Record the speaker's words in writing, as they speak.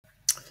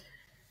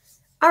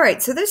All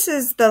right, so this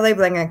is the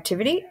labeling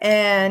activity,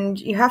 and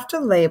you have to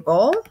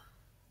label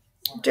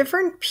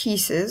different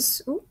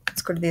pieces. Ooh,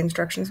 let's go to the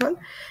instructions one.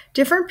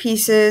 Different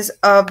pieces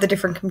of the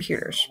different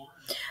computers.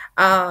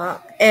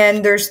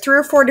 And there's 3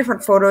 or 4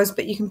 different photos,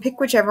 but you can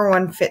pick whichever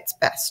one fits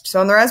best. So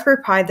on the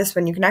Raspberry Pi, this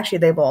one, you can actually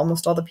label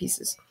almost all the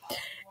pieces.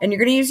 And you're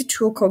going to use a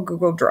tool called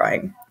Google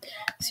Drawing.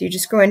 So you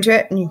just go into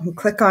it, and you can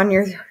click on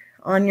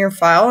your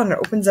file, and it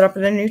opens it up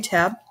in a new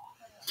tab.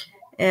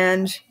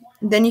 And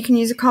then you can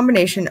use a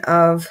combination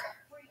of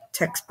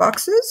text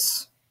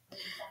boxes.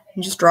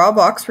 You just draw a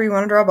box where you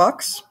want to draw a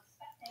box.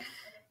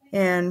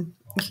 And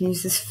you can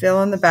use this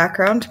fill in the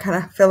background to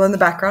kind of fill in the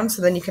background,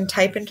 so then you can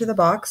type into the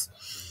box.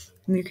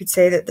 And you could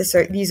say that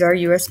these are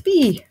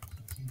USB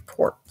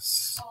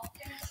ports.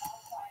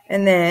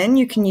 And then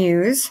you can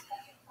use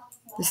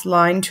this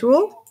line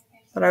tool,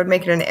 but I would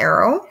make it an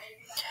arrow.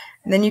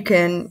 And then you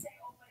can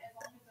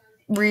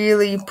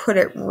really put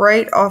it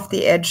right off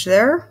the edge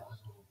there.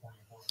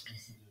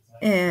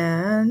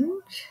 And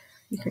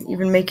you can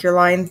even make your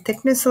line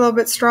thickness a little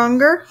bit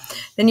stronger.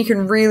 Then you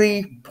can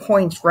really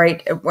point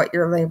right at what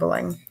you're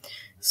labeling.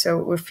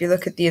 So if you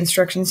look at the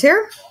instructions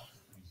here,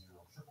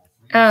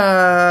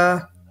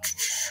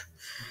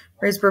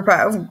 Raspberry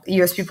Pi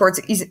USB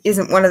ports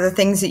isn't one of the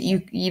things that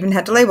you even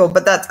had to label,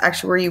 but that's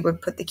actually where you would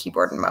put the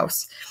keyboard and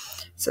mouse.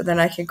 So then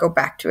I could go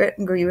back to it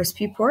and go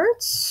USB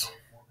ports.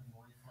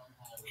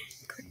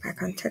 Click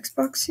back on text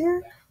box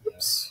here.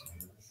 Oops.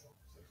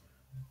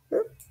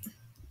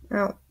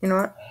 Oh, you know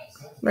what?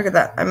 Look at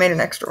that. I made an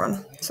extra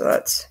one. So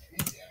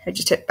I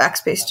just hit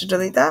backspace to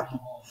delete that.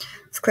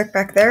 Let's click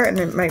back there, and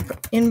it might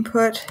put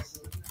input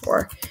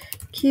for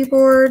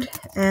keyboard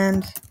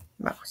and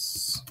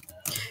mouse,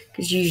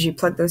 because you usually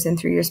plug those in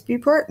through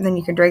USB port, and then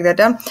you can drag that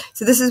down.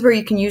 So this is where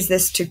you can use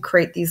this to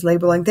create these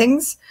labeling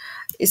things.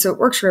 So it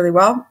works really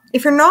well.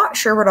 If you're not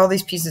sure what all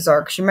these pieces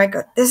are, because you might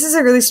go, this is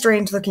a really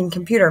strange looking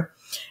computer.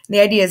 And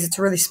the idea is it's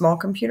a really small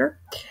computer.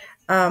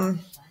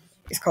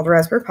 It's called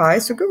Raspberry Pi,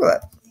 so Google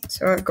it.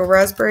 So I'll go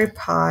Raspberry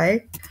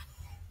Pi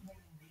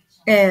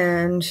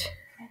and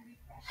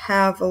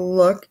have a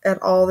look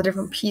at all the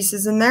different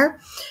pieces in there.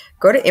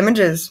 Go to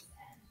images,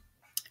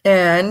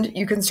 and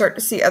you can start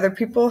to see other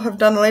people have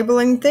done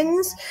labeling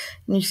things.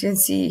 And you can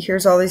see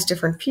here's all these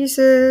different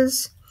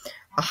pieces.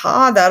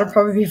 Aha, that'll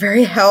probably be a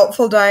very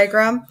helpful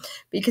diagram.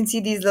 But you can see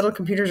these little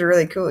computers are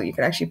really cool. You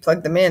can actually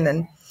plug them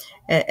in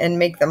and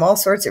make them all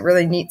sorts of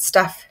really neat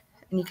stuff.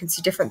 And you can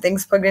see different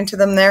things plugged into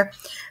them there.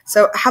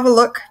 So have a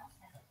look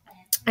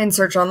and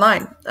search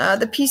online.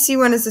 The PC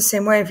one is the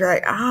same way. If you're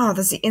like,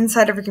 that's the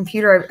inside of a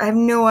computer, I have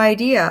no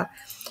idea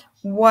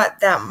what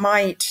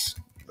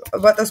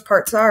those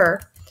parts are.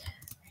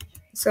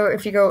 So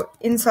if you go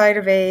inside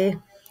of a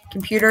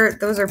computer,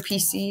 those are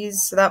PCs,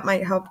 so that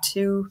might help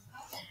too.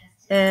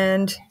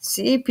 And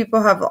see,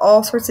 people have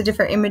all sorts of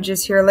different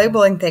images here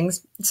labeling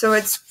things. So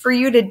it's for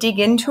you to dig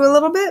into a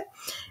little bit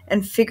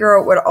and figure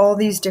out what all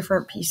these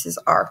different pieces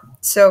are.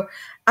 So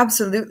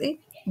absolutely,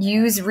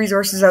 use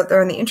resources out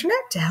there on the internet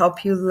to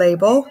help you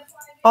label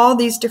all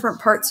these different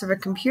parts of a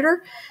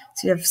computer.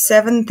 So you have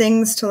 7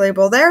 things to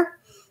label there,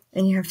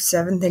 and you have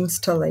 7 things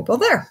to label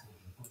there.